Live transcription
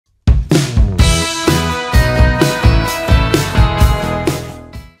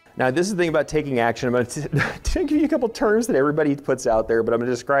Now, this is the thing about taking action. I'm going to give you a couple terms that everybody puts out there, but I'm going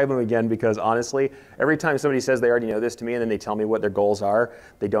to describe them again because honestly, every time somebody says they already know this to me and then they tell me what their goals are,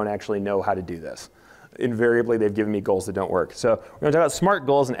 they don't actually know how to do this. Invariably, they've given me goals that don't work. So we're going to talk about SMART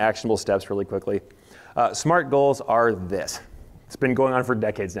goals and actionable steps really quickly. SMART goals are this. It's been going on for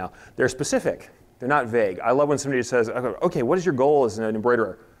decades now. They're specific. They're not vague. I love when somebody says, okay, what is your goal as an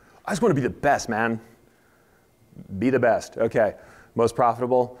embroiderer? I just want to be the best, man. Be the best. Okay. Most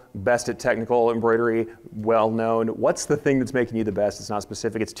profitable, best at technical embroidery, well-known. What's the thing that's making you the best? It's not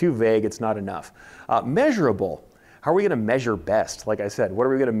specific. It's too vague. It's not enough. Measurable. How are we going to measure best? Like I said, what are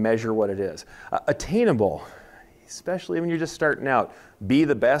we going to measure what it is? Attainable, especially when you're just starting out. Be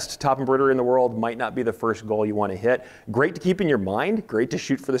the best top embroiderer in the world might not be the first goal you want to hit. Great to keep in your mind. Great to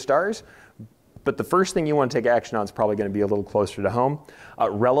shoot for the stars. But the first thing you want to take action on is probably going to be a little closer to home.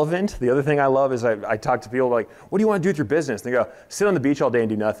 Relevant. The other thing I love is I talk to people like, what do you want to do with your business? And they go, sit on the beach all day and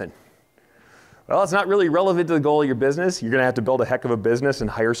do nothing. Well, it's not really relevant to the goal of your business. You're going to have to build a heck of a business and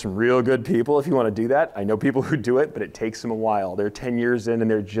hire some real good people if you want to do that. I know people who do it, but it takes them a while. They're 10 years in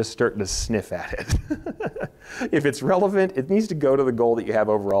and they're just starting to sniff at it. If it's relevant, it needs to go to the goal that you have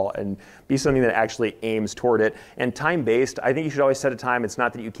overall and be something that actually aims toward it. And time-based, I think you should always set a time. It's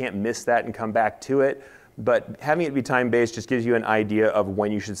not that you can't miss that and come back to it, but having it be time-based just gives you an idea of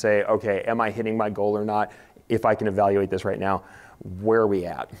when you should say, okay, am I hitting my goal or not? If I can evaluate this right now, where are we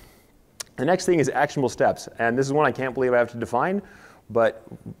at? The next thing is actionable steps, and this is one I can't believe I have to define, but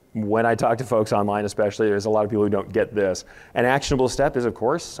when I talk to folks online especially, there's a lot of people who don't get this. An actionable step is, of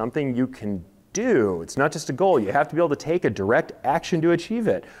course, something you can do. It's not just a goal. You have to be able to take a direct action to achieve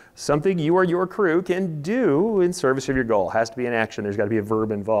it. Something you or your crew can do in service of your goal. It has to be an action. There's got to be a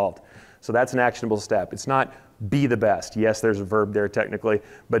verb involved. So that's an actionable step. It's not be the best. Yes, there's a verb there technically,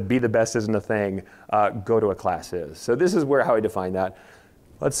 but be the best isn't a thing. Go to a class is. So this is how I define that.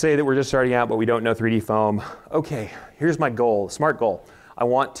 Let's say that we're just starting out, but we don't know 3D foam. Okay, here's my goal, SMART goal. I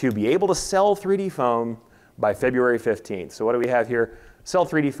want to be able to sell 3D foam by February 15th. So what do we have here? Sell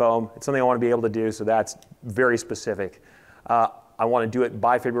 3D foam. It's something I want to be able to do, so that's very specific. I want to do it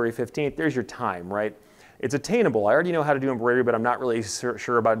by February 15th. There's your time, right? It's attainable. I already know how to do embroidery, but I'm not really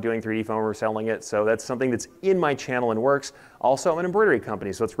sure about doing 3D foam or selling it, so that's something that's in my channel and works. Also, I'm an embroidery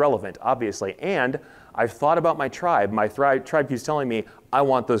company, so it's relevant, obviously. And I've thought about my tribe. My tribe keeps telling me, I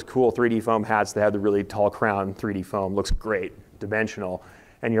want those cool 3D foam hats that have the really tall crown 3D foam. Looks great, dimensional.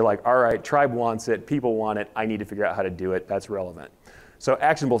 And you're like, all right, tribe wants it, people want it, I need to figure out how to do it. That's relevant. So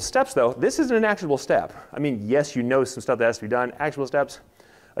actionable steps, though, this isn't an actionable step. I mean, yes, you know some stuff that has to be done. Actionable steps,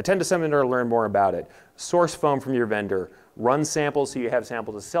 attend a seminar to learn more about it. Source foam from your vendor. Run samples so you have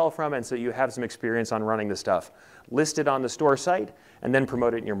samples to sell from and so you have some experience on running the stuff. List it on the store site and then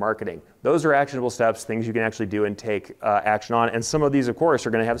promote it in your marketing. Those are actionable steps, things you can actually do and take action on. And some of these, of course,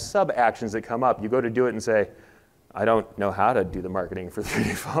 are going to have sub-actions that come up. You go to do it and say, I don't know how to do the marketing for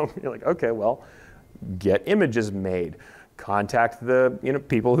 3D foam. You're like, okay, well, get images made. Contact the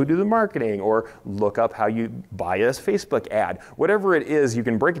people who do the marketing, or look up how you buy a Facebook ad. Whatever it is, you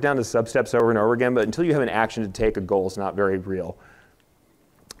can break it down to sub-steps over and over again, but until you have an action to take, a goal is not very real.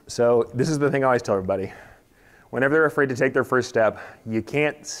 So this is the thing I always tell everybody. Whenever they're afraid to take their first step, you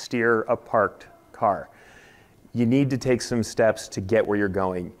can't steer a parked car. You need to take some steps to get where you're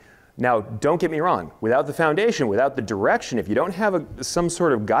going. Now, don't get me wrong, without the foundation, without the direction, if you don't have some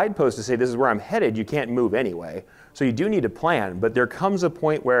sort of guidepost to say this is where I'm headed, you can't move anyway. So you do need a plan, but there comes a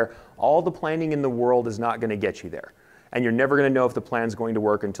point where all the planning in the world is not going to get you there. And you're never going to know if the plan's going to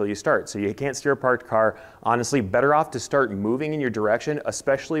work until you start. So you can't steer a parked car. Honestly, better off to start moving in your direction,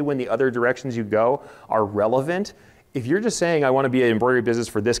 especially when the other directions you go are relevant. If you're just saying, I want to be an embroidery business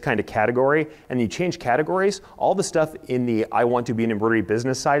for this kind of category, and you change categories, all the stuff in the I want to be an embroidery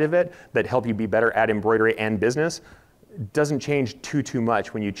business side of it that help you be better at embroidery and business doesn't change too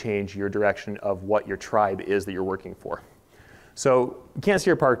much when you change your direction of what your tribe is that you're working for. So you can't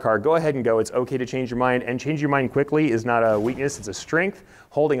steer a parked car. Go ahead and go. It's okay to change your mind, and change your mind quickly is not a weakness, it's a strength.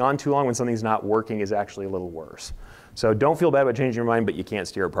 Holding on too long when something's not working is actually a little worse. So don't feel bad about changing your mind, but you can't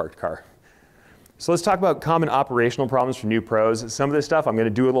steer a parked car. So let's talk about common operational problems for new pros. Some of this stuff, I'm going to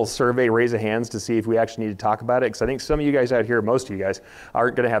do a little survey, raise of hands to see if we actually need to talk about it, because I think some of you guys out here, most of you guys,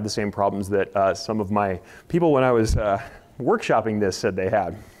 aren't going to have the same problems that some of my people when I was workshopping this said they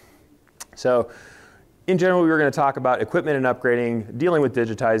had. So in general, we were going to talk about equipment and upgrading, dealing with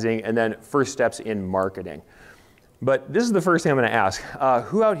digitizing, and then first steps in marketing. But this is the first thing I'm going to ask.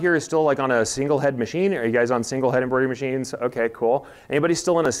 Who out here is still like on a single head machine? Are you guys on single head embroidery machines? Okay, cool. Anybody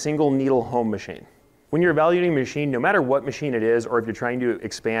still on a single needle home machine? When you're evaluating a machine, no matter what machine it is, or if you're trying to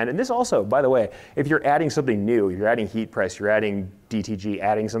expand, and this also, by the way, if you're adding something new, you're adding heat press, you're adding DTG,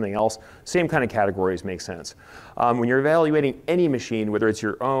 adding something else, same kind of categories make sense. When you're evaluating any machine, whether it's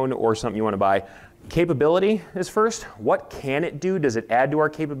your own or something you want to buy, capability is first. What can it do? Does it add to our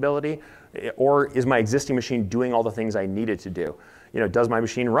capability? Or is my existing machine doing all the things I need it to do? You know, does my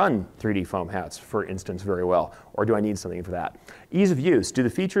machine run 3D foam hats, for instance, very well? Or do I need something for that? Ease of use. Do the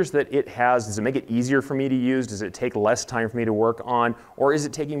features that it has, does it make it easier for me to use? Does it take less time for me to work on? Or is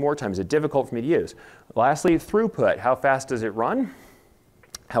it taking more time? Is it difficult for me to use? Lastly, throughput. How fast does it run?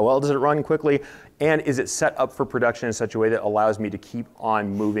 How well does it run quickly? And is it set up for production in such a way that allows me to keep on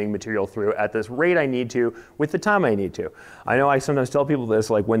moving material through at this rate I need to, with the time I need to? I know I sometimes tell people this,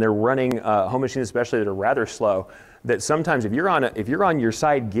 like when they're running home machines especially that are rather slow, that sometimes if you're on your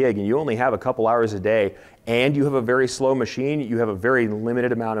side gig and you only have a couple hours a day and you have a very slow machine, you have a very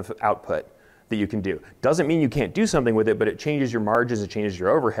limited amount of output that you can do. Doesn't mean you can't do something with it, but it changes your margins, it changes your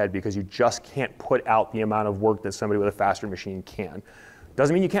overhead because you just can't put out the amount of work that somebody with a faster machine can.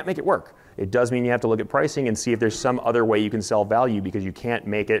 Doesn't mean you can't make it work. It does mean you have to look at pricing and see if there's some other way you can sell value because you can't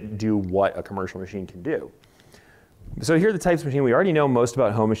make it do what a commercial machine can do. So here are the types of machine. We already know most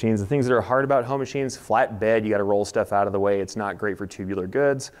about home machines. The things that are hard about home machines, flat bed, you got to roll stuff out of the way. It's not great for tubular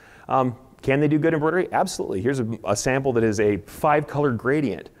goods. Can they do good embroidery? Absolutely. Here's a sample that is a 5-color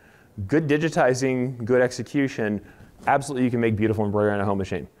gradient. Good digitizing, good execution. Absolutely, you can make beautiful embroidery on a home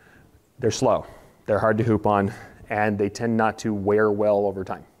machine. They're slow. They're hard to hoop on, and they tend not to wear well over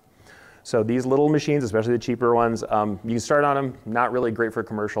time. So these little machines, especially the cheaper ones, you can start on them. Not really great for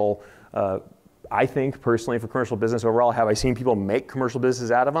commercial. I think personally for commercial business overall, have I seen people make commercial business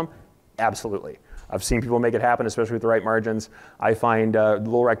out of them? Absolutely. I've seen people make it happen, especially with the right margins. I find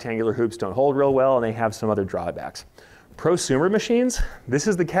little rectangular hoops don't hold real well and they have some other drawbacks. Prosumer machines, this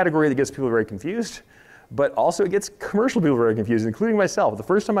is the category that gets people very confused, but also it gets commercial people very confused, including myself. The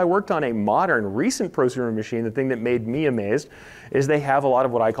first time I worked on a modern, recent prosumer machine, the thing that made me amazed is they have a lot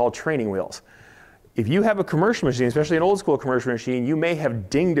of what I call training wheels. If you have a commercial machine, especially an old school commercial machine, you may have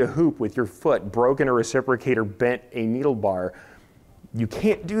dinged a hoop with your foot, broken a reciprocator, bent a needle bar. You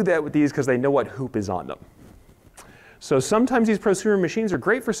can't do that with these because they know what hoop is on them. So sometimes these prosumer machines are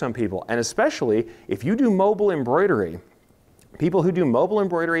great for some people, and especially if you do mobile embroidery. People who do mobile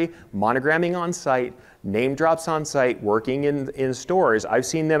embroidery, monogramming on site, name drops on site, working in stores, I've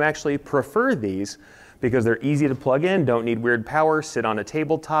seen them actually prefer these because they're easy to plug in, don't need weird power, sit on a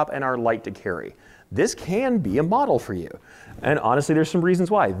tabletop, and are light to carry. This can be a model for you. And honestly, there's some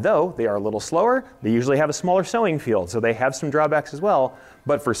reasons why. Though they are a little slower, they usually have a smaller sewing field, so they have some drawbacks as well.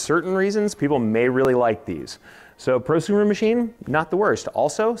 But for certain reasons, people may really like these. So prosumer machine, not the worst.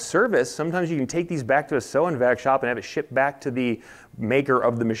 Also, service, sometimes you can take these back to a sew and vac shop and have it shipped back to the maker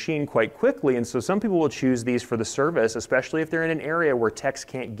of the machine quite quickly. And so some people will choose these for the service, especially if they're in an area where techs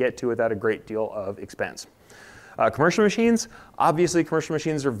can't get to without a great deal of expense. Commercial machines, obviously commercial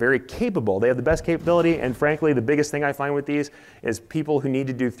machines are very capable. They have the best capability, and frankly, the biggest thing I find with these is people who need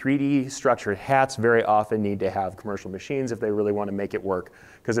to do 3D structured hats very often need to have commercial machines if they really want to make it work,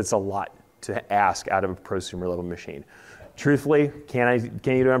 because it's a lot to ask out of a prosumer level machine. Truthfully, can you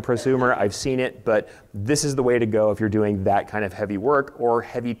do it on prosumer? I've seen it, but this is the way to go if you're doing that kind of heavy work or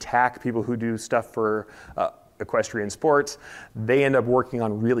heavy tack. People who do stuff for equestrian sports, they end up working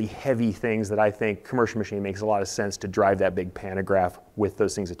on really heavy things that I think commercial machine makes a lot of sense to drive that big pantograph with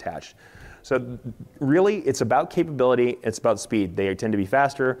those things attached. So really, it's about capability, it's about speed. They tend to be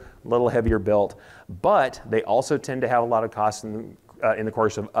faster, a little heavier built, but they also tend to have a lot of costs in the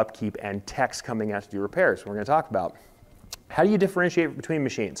course of upkeep and techs coming out to do repairs. We're going to talk about how do you differentiate between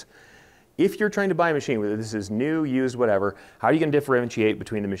machines. If you're trying to buy a machine, whether this is new, used, whatever, how are you going to differentiate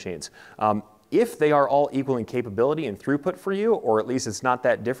between the machines? If they are all equal in capability and throughput for you, or at least it's not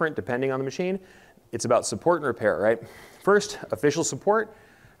that different depending on the machine, it's about support and repair, right? First, official support.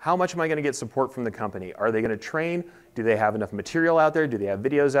 How much am I going to get support from the company? Are they going to train? Do they have enough material out there? Do they have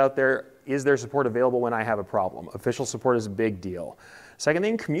videos out there? Is there support available when I have a problem? Official support is a big deal. Second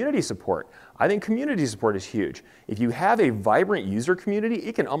thing, community support. I think community support is huge. If you have a vibrant user community,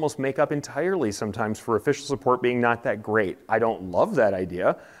 it can almost make up entirely sometimes for official support being not that great. I don't love that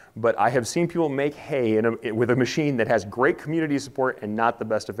idea, but I have seen people make hay with a machine that has great community support and not the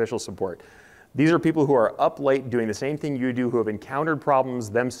best official support. These are people who are up late doing the same thing you do, who have encountered problems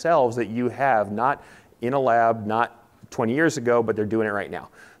themselves that you have, not in a lab, not 20 years ago, but they're doing it right now.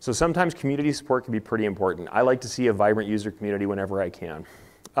 So sometimes community support can be pretty important. I like to see a vibrant user community whenever I can.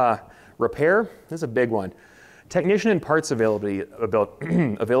 Repair, this is a big one. Technician and parts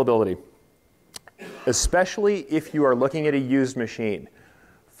availability, especially if you are looking at a used machine.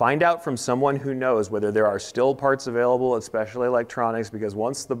 Find out from someone who knows whether there are still parts available, especially electronics, because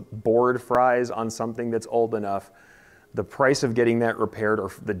once the board fries on something that's old enough, the price of getting that repaired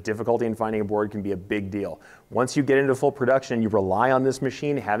or the difficulty in finding a board can be a big deal. Once you get into full production, you rely on this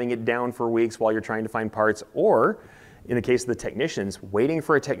machine, having it down for weeks while you're trying to find parts, or in the case of the technicians, waiting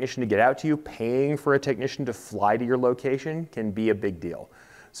for a technician to get out to you, paying for a technician to fly to your location can be a big deal.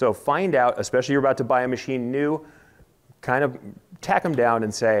 So find out, especially you're about to buy a machine new, kind of tack them down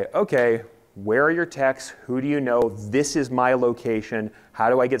and say, okay, where are your techs? Who do you know? This is my location. How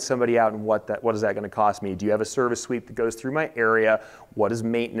do I get somebody out, and what is that going to cost me? Do you have a service sweep that goes through my area? What does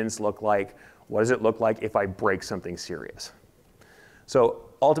maintenance look like? What does it look like if I break something serious? So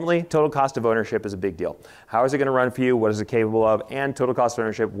ultimately, total cost of ownership is a big deal. How is it going to run for you? What is it capable of? And total cost of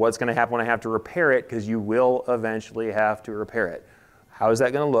ownership, what's going to happen when I have to repair it? Because you will eventually have to repair it. How is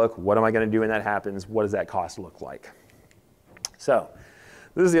that going to look? What am I going to do when that happens? What does that cost look like? So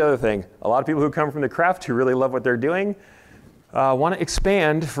this is the other thing. A lot of people who come from the craft who really love what they're doing want to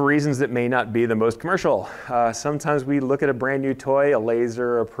expand for reasons that may not be the most commercial. Sometimes we look at a brand new toy, a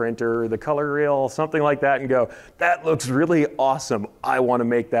laser, a printer, the color reel, something like that, and go, that looks really awesome. I want to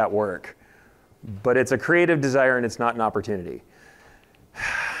make that work. But it's a creative desire and it's not an opportunity.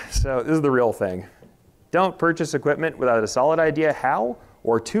 So this is the real thing. Don't purchase equipment without a solid idea how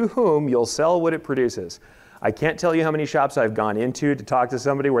or to whom you'll sell what it produces. I can't tell you how many shops I've gone into to talk to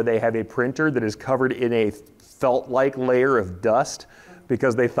somebody where they have a printer that is covered in a felt-like layer of dust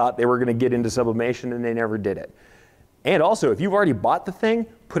because they thought they were going to get into sublimation and they never did it. And also, if you've already bought the thing,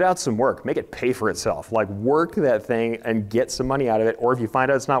 put out some work. Make it pay for itself. Like, work that thing and get some money out of it. Or if you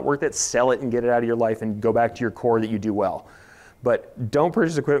find out it's not worth it, sell it and get it out of your life and go back to your core that you do well. But don't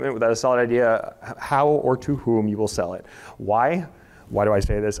purchase equipment without a solid idea how or to whom you will sell it. Why? Why do I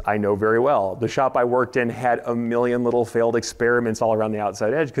say this? I know very well. The shop I worked in had a million little failed experiments all around the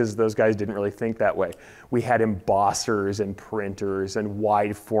outside edge because those guys didn't really think that way. We had embossers and printers and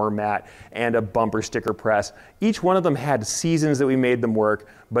wide format and a bumper sticker press. Each one of them had seasons that we made them work,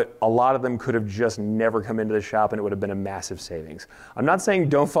 but a lot of them could have just never come into the shop and it would have been a massive savings. I'm not saying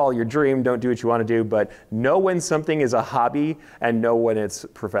don't follow your dream, don't do what you want to do, but know when something is a hobby and know when it's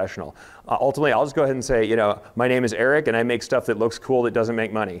professional. Ultimately, I'll just go ahead and say, my name is Eric and I make stuff that looks cool that doesn't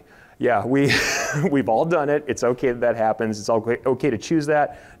make money. Yeah, we've all done it. It's okay that happens. It's okay to choose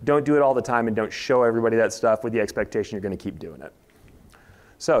that. Don't do it all the time and don't show everybody that stuff with the expectation you're going to keep doing it.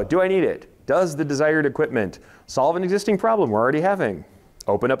 So, do I need it? Does the desired equipment solve an existing problem we're already having?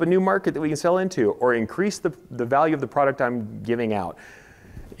 Open up a new market that we can sell into, or increase the value of the product I'm giving out?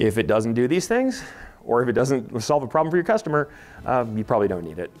 If it doesn't do these things, or if it doesn't solve a problem for your customer, you probably don't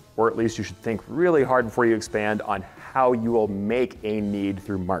need it. Or at least you should think really hard before you expand on how you will make a need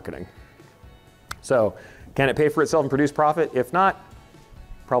through marketing. So, can it pay for itself and produce profit? If not,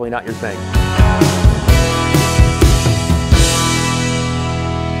 probably not your thing.